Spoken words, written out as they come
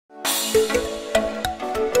Hi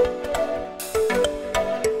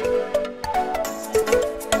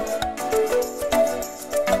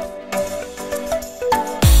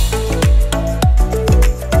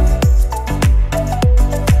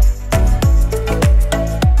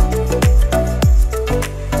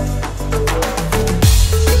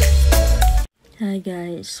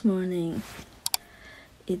guys, morning.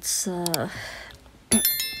 It's 11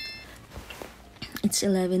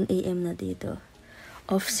 a.m. na dito.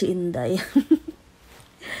 Off si Inday.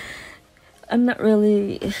 I'm not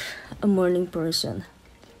really a morning person.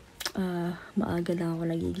 Maaga lang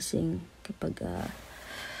ako nagigising kapag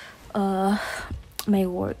may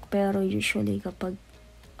work. Pero usually kapag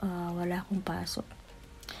wala akong pasok,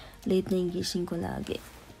 late na yung gising ko lagi.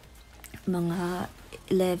 Mga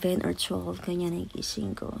 11 or 12 kanya na yung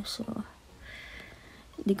gising ko. So,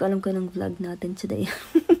 hindi ko alam kung anong vlog natin today.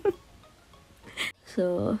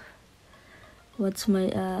 So, what's my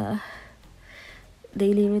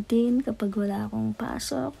daily routine kapag wala akong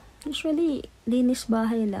pasok? Usually, linis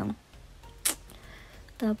bahay lang.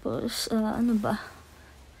 Tapos, ano ba?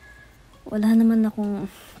 Wala naman akong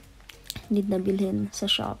need na bilhin sa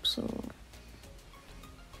shop. So,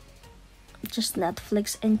 just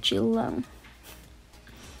Netflix and chill lang.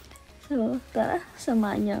 So, tara,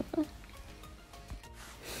 samahan niya ako.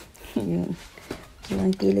 Yun.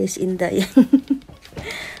 Ilang kilos Inday.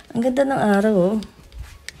 Ang ganda ng araw, oh.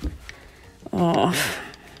 Oh.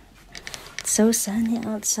 It's so sunny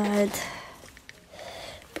outside.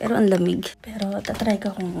 Pero ang lamig. Pero tatry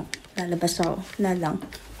ko kung lalabas ako. Lalang.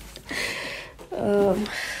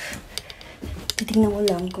 Titingnan ko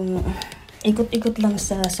lang kung ikot-ikot lang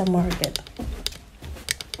sa market.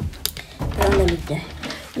 Pero ang lamig niya.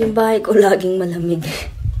 Yung bahay ko laging malamig.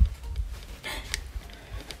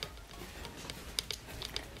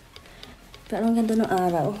 Pero ang ganda ng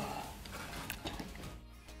araw.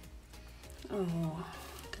 Oh,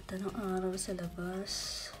 ganda ng araw sa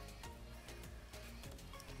labas.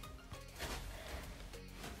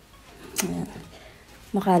 Ayan.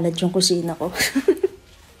 Makalat yung kusina ko.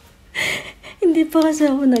 Hindi pa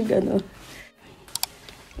kasi ako nag-ano.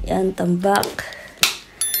 Yan, tambak.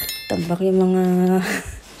 Tambak yung mga...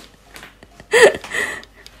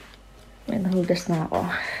 May nahugas na ako.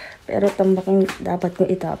 Pero tambak yung dapat ko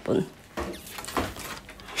itapon.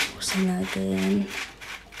 Buksan natin.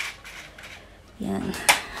 Yan.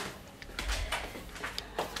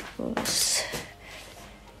 Tapos...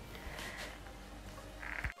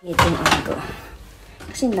 ito yung ako.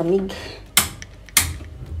 Kasi lamig.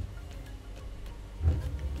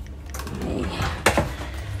 Okay.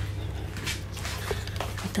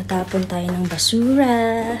 Tatapon tayo ng basura.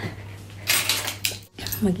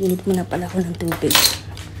 Mag-init muna pala ako ng tubig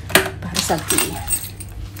para sa tea.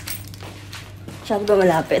 Saan ba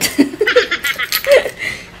malapit?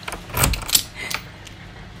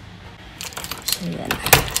 So, yan.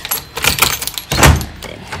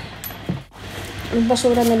 Yung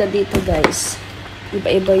basura nila dito, guys.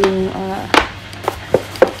 Iba-iba yung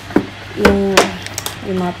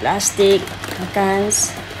mga plastic,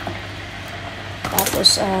 cans.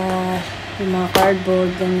 Tapos, yung mga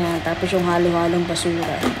cardboard, ganyan. Tapos yung halo-halong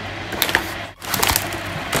basura.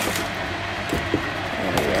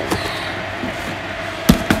 Ayan.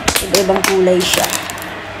 Iba-ibang kulay siya.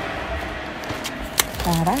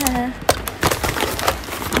 Tara!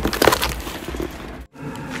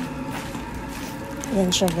 Ayan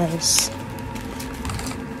siya, guys.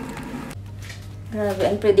 Grabe,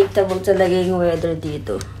 unpredictable talaga yung weather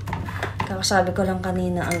dito. Kakasabi ko lang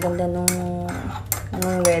kanina, ang ganda nung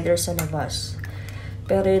weather sa labas.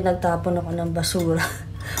 Pero yung nagtapon ako ng basura,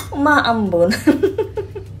 umaambon.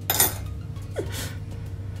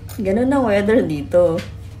 Ganun ang weather dito.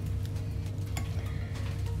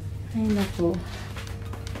 Ay, naku.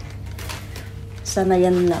 Sana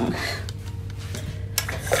yan lang.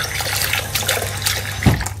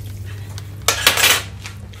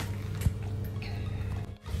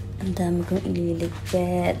 Ang dami kong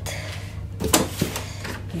ililigpit.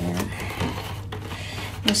 Yan.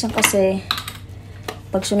 Minsan kasi,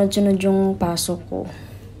 pag sunod-sunod yung pasok ko,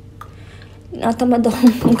 natamad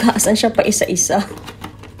akong hugasan siya pa isa-isa.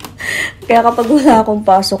 Kaya kapag wala akong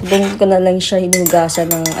pasok, doon ko na lang siya hinugasan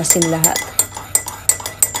ng asin lahat.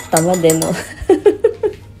 Tama din, no?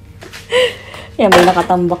 Yan, may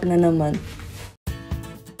nakatambak na naman.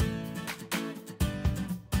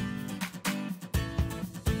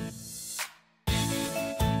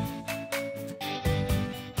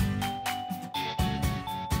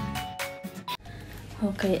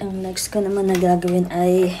 Okay, ang next ko naman na gagawin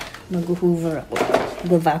ay mag-hoover ako.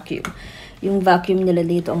 Mag-vacuum. Yung vacuum nila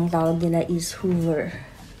dito, ang tawag nila is hoover.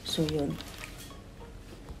 So, yun.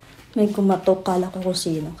 May kumatok, kala ko kung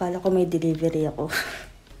sino. Kala ko may delivery ako.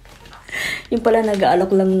 Yung pala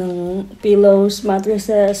nag-aalok lang ng pillows,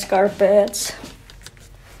 mattresses, carpets.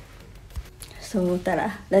 So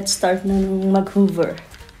tara, let's start na nung mag-hoover.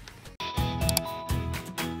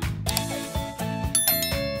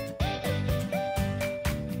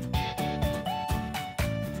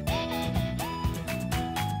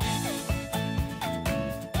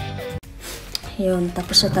 Yun,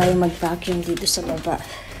 tapos na tayo mag-vacuum dito sa baba.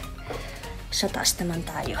 Sa taas naman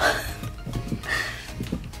tayo.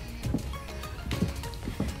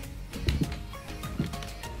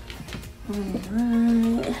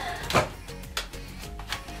 Alright.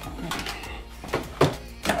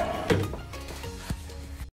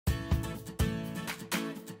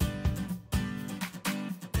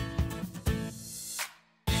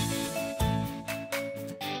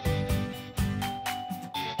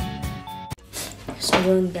 So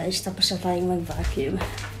yun guys, tapos na tayong mag-vacuum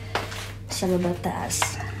sa baba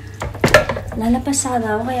taas. Lalapas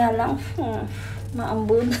sana ako, kaya lang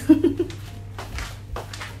maambod.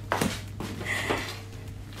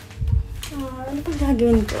 Ano pang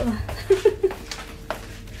gagawin ko?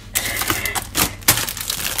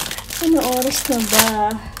 Ano oras na ba?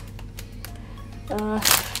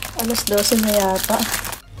 Alas 12 na yata.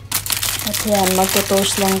 At yan,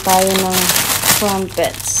 magto-toast lang tayo ng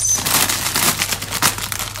crumpets.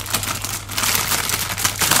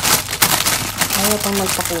 Ayaw pang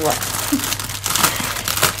magpakuha.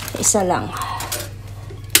 Isa lang.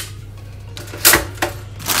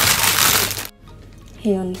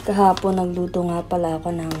 Yun, kahapon nagluto nga pala ako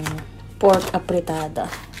ng pork apritada.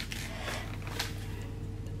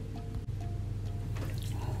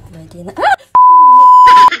 Ready na. Ah!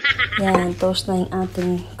 Yan, toast na yung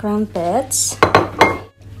ating crumpets.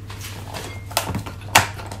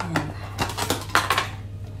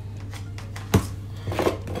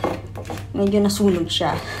 Medyo nasunog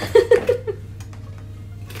siya.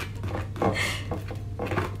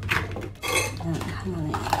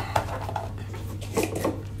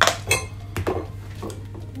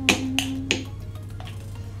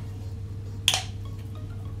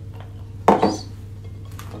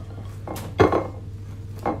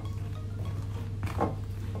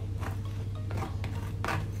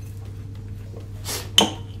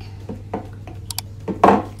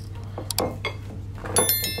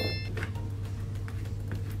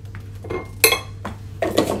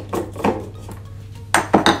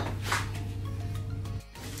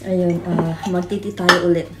 Ayun, magtiti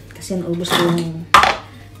tayo ulit. Kasi naubos ko yung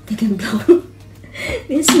titimpla ko.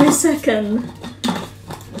 This is my second.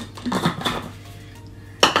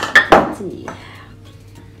 Let's see.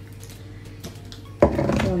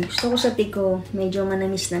 Ayun, gusto ko sa tiko, medyo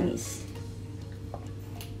manamis-namis.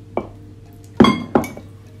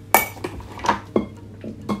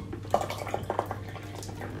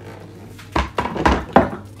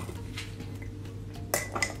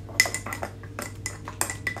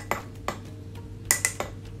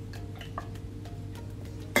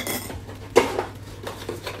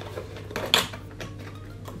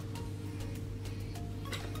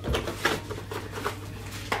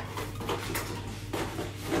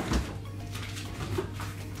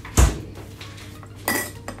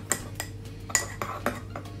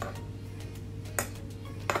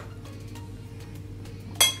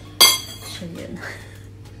 So, yun.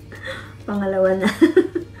 Pangalawa na.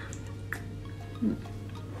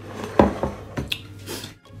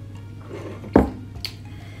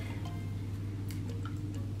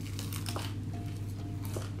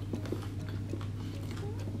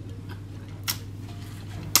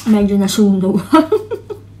 Medyo nasunog.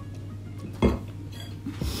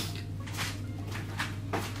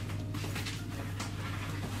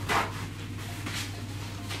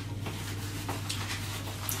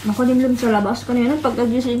 Makulimlim sa labas. Kanina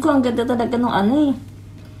pagkagising ko, ang ganda talaga ng ano eh.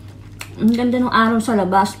 Ang ganda ng araw sa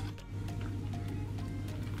labas.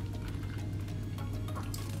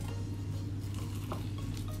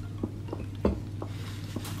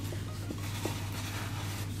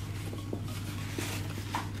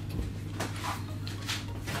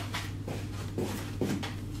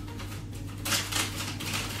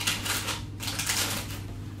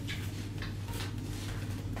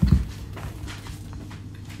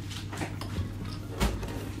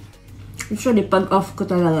 Usually, pag off ko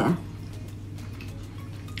talaga,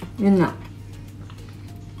 yun na,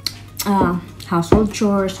 household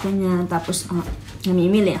chores, ganyan, tapos,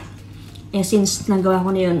 namimili. Eh, since nagawa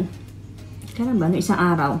ko na yun, kailan ba, no, isang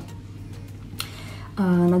araw,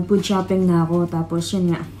 nag-food shopping na ako, tapos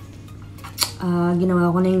yun nga,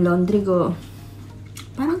 ginawa ko na yung laundry ko.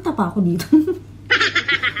 Parang tapa ako dito.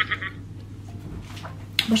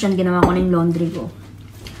 Tapos yan, ginawa ko na yung laundry ko.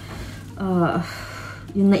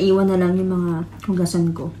 Yung naiwan na lang yung mga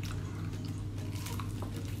hugasan ko.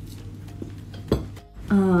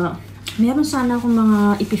 Meron sana akong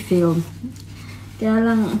mga ipifilm. Kaya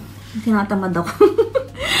lang, tinatamad ako.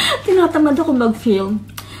 Tinatamad ako mag-film.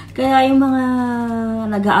 Kaya yung mga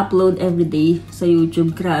nag-upload everyday sa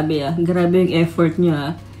YouTube, grabe ah. Grabe yung effort nyo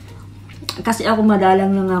ah. Kasi ako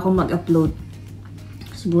madalang lang ako mag-upload.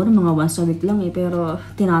 Siguro mga once a week lang eh, pero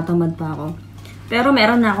tinatamad pa ako. Pero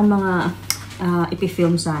meron na akong mga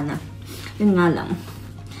ipifilm sana. Yun nga lang.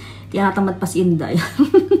 Tinatamad pa si Inday.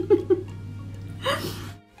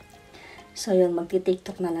 So yun,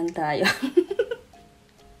 magti-TikTok na lang tayo.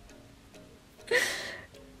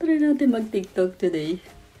 Try natin mag-TikTok today.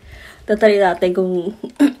 Tatry natin kung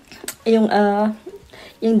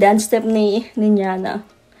yung dance step ni Nyana.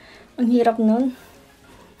 Ang hirap nun.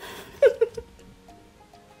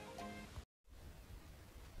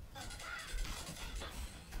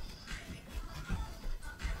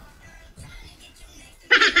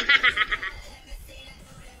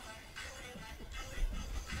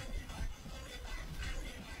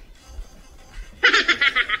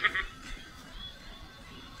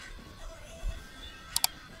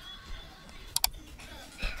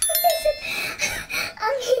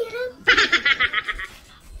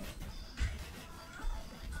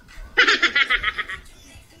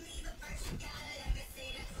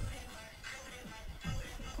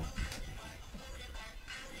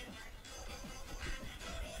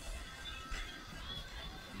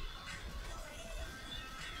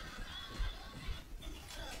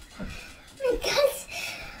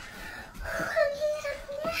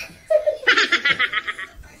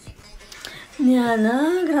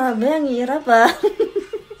 Nyana, grabe, ang hirap ah.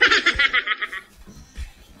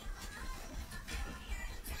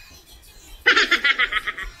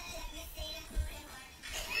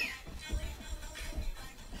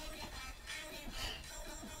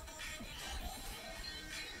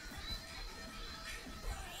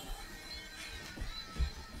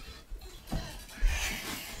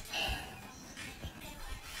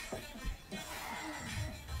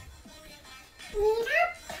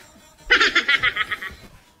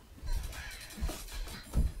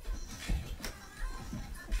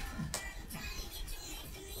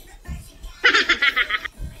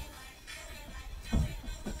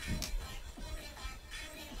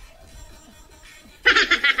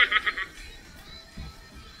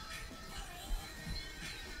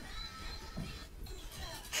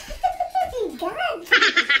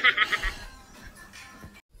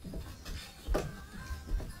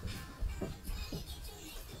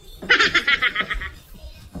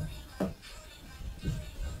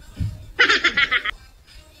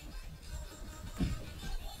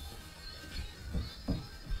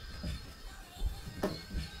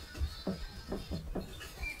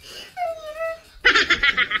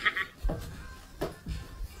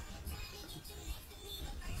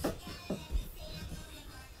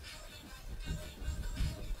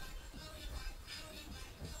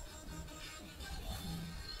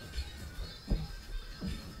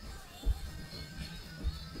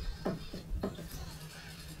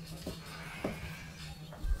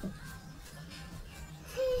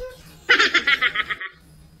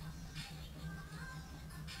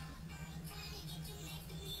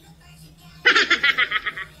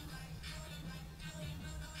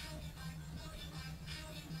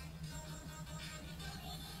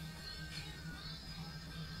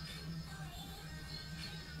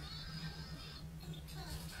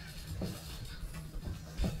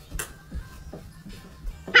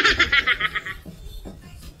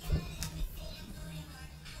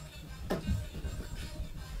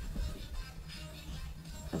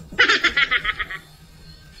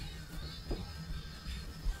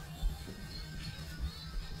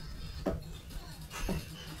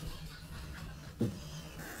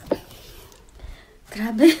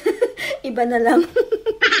 Grabe. Iba na lang.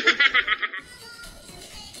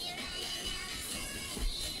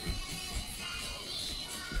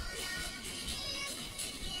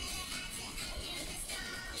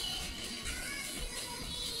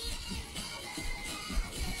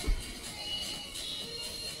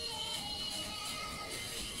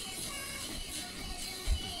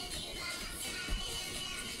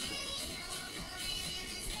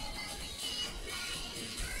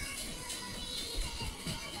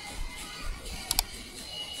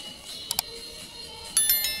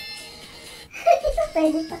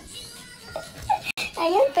 Pwede pa.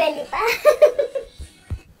 Ayun, pwede pa.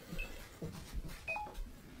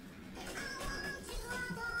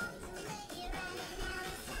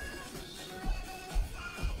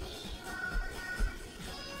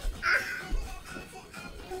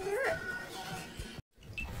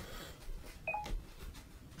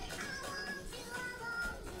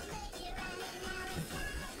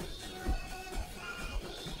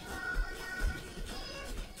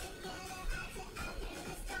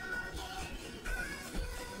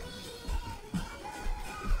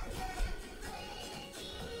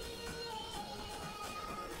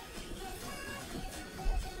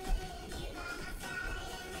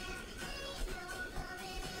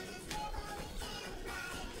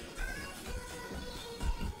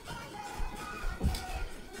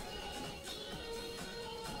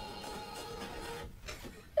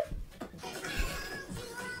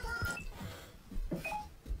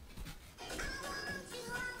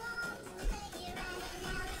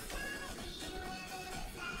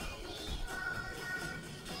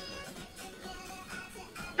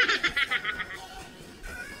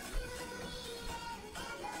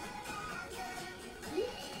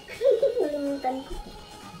 nakalimutan ko.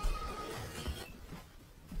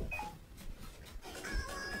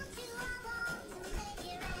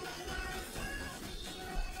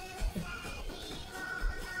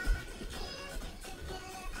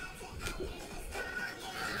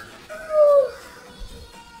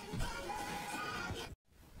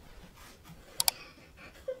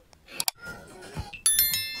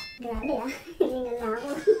 Grabe ah, hiningal na ako.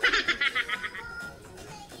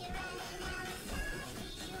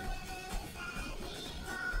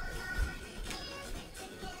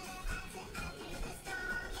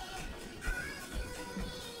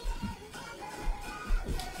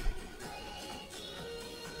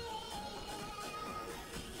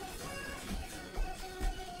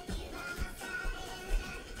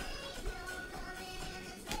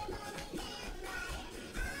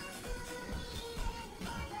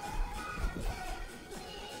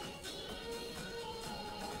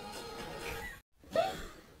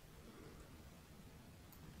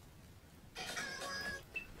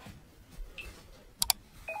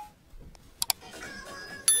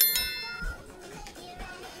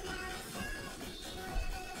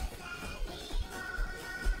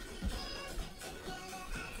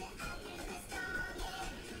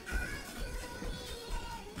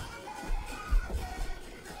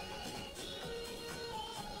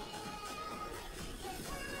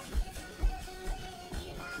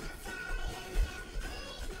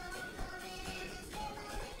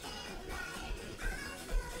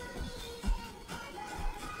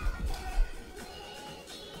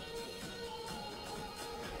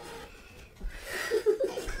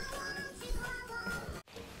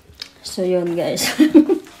 So, yun guys.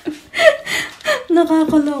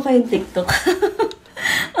 Nakakaloka yung TikTok.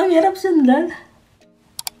 Ang hirap sundan.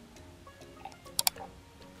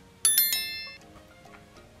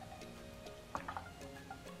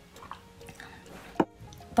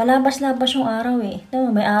 Palabas-labas yung araw eh.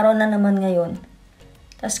 May araw na naman ngayon.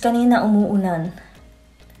 Tapos kanina umuulan.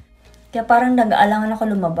 Kaya parang nag-aalangan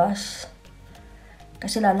ako lumabas.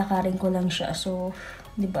 Kasi lalakarin ko lang siya. So,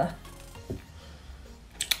 di ba?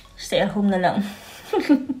 Stay at home na lang.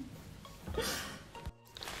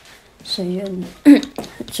 So, yun.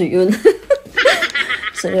 So, yun.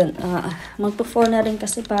 So, yun. Magpo-4 na rin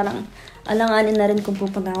kasi parang alanganin na rin kung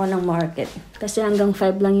pupunta ako ng market. Kasi hanggang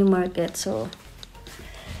 5 lang yung market. So,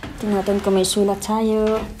 tingnan natin kung may sulat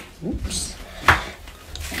tayo. Oops.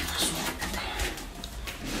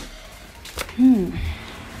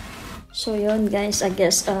 So, yun guys. I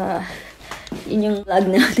guess, yun yung vlog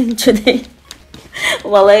natin today.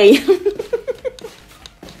 Walay.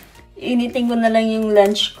 Initin ko na lang yung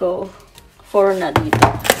lunch ko. 4 na dito.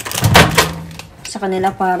 Sa kanila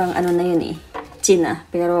parang ano na yun eh. China.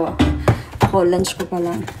 Pero ako lunch ko pa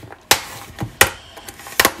lang.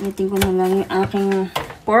 Initin ko na lang yung aking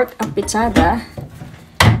pork apitsada.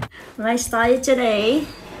 Rice tayo today.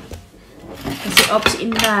 Kasi ops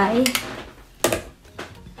inday.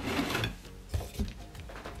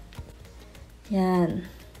 Yan.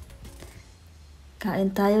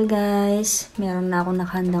 Kain tayo guys. Meron na akong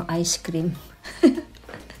nakahandang ice cream.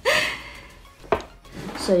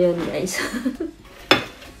 So yun guys.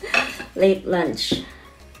 Late lunch.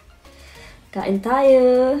 Kain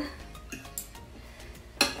tayo.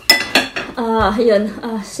 Yun.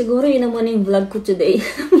 Siguro yun naman yung vlog ko today.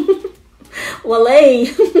 Walay!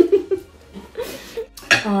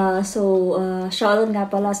 Shoutout nga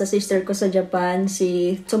pala sa sister ko sa Japan,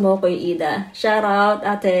 si Tomokoy Ida. Shoutout,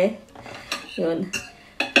 ate. Yun.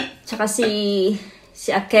 Tsaka si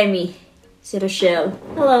Akemi, si Rochelle.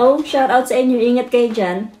 Hello, shout out sa inyo. Ingat kayo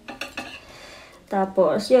dyan.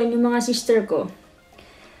 Tapos, yun, yung mga sister ko.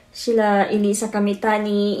 Sila, Elisa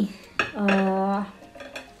Kamitani,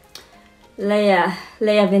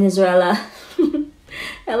 Leia Venezuela.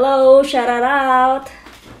 Hello, shout out.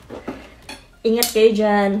 Ingat kayo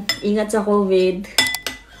dyan. Ingat sa COVID.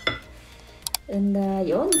 And,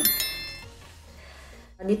 yun.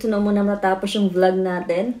 Dito na muna matapos yung vlog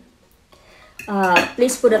natin.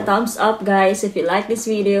 Please put a thumbs up guys if you like this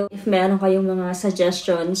video. If meron kayong mga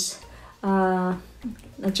suggestions na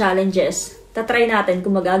challenges, tatry natin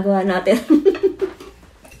kung magagawa natin.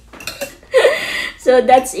 So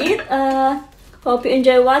that's it. Hope you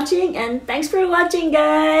enjoy watching and thanks for watching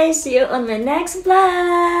guys. See you on my next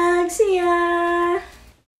vlog. See ya!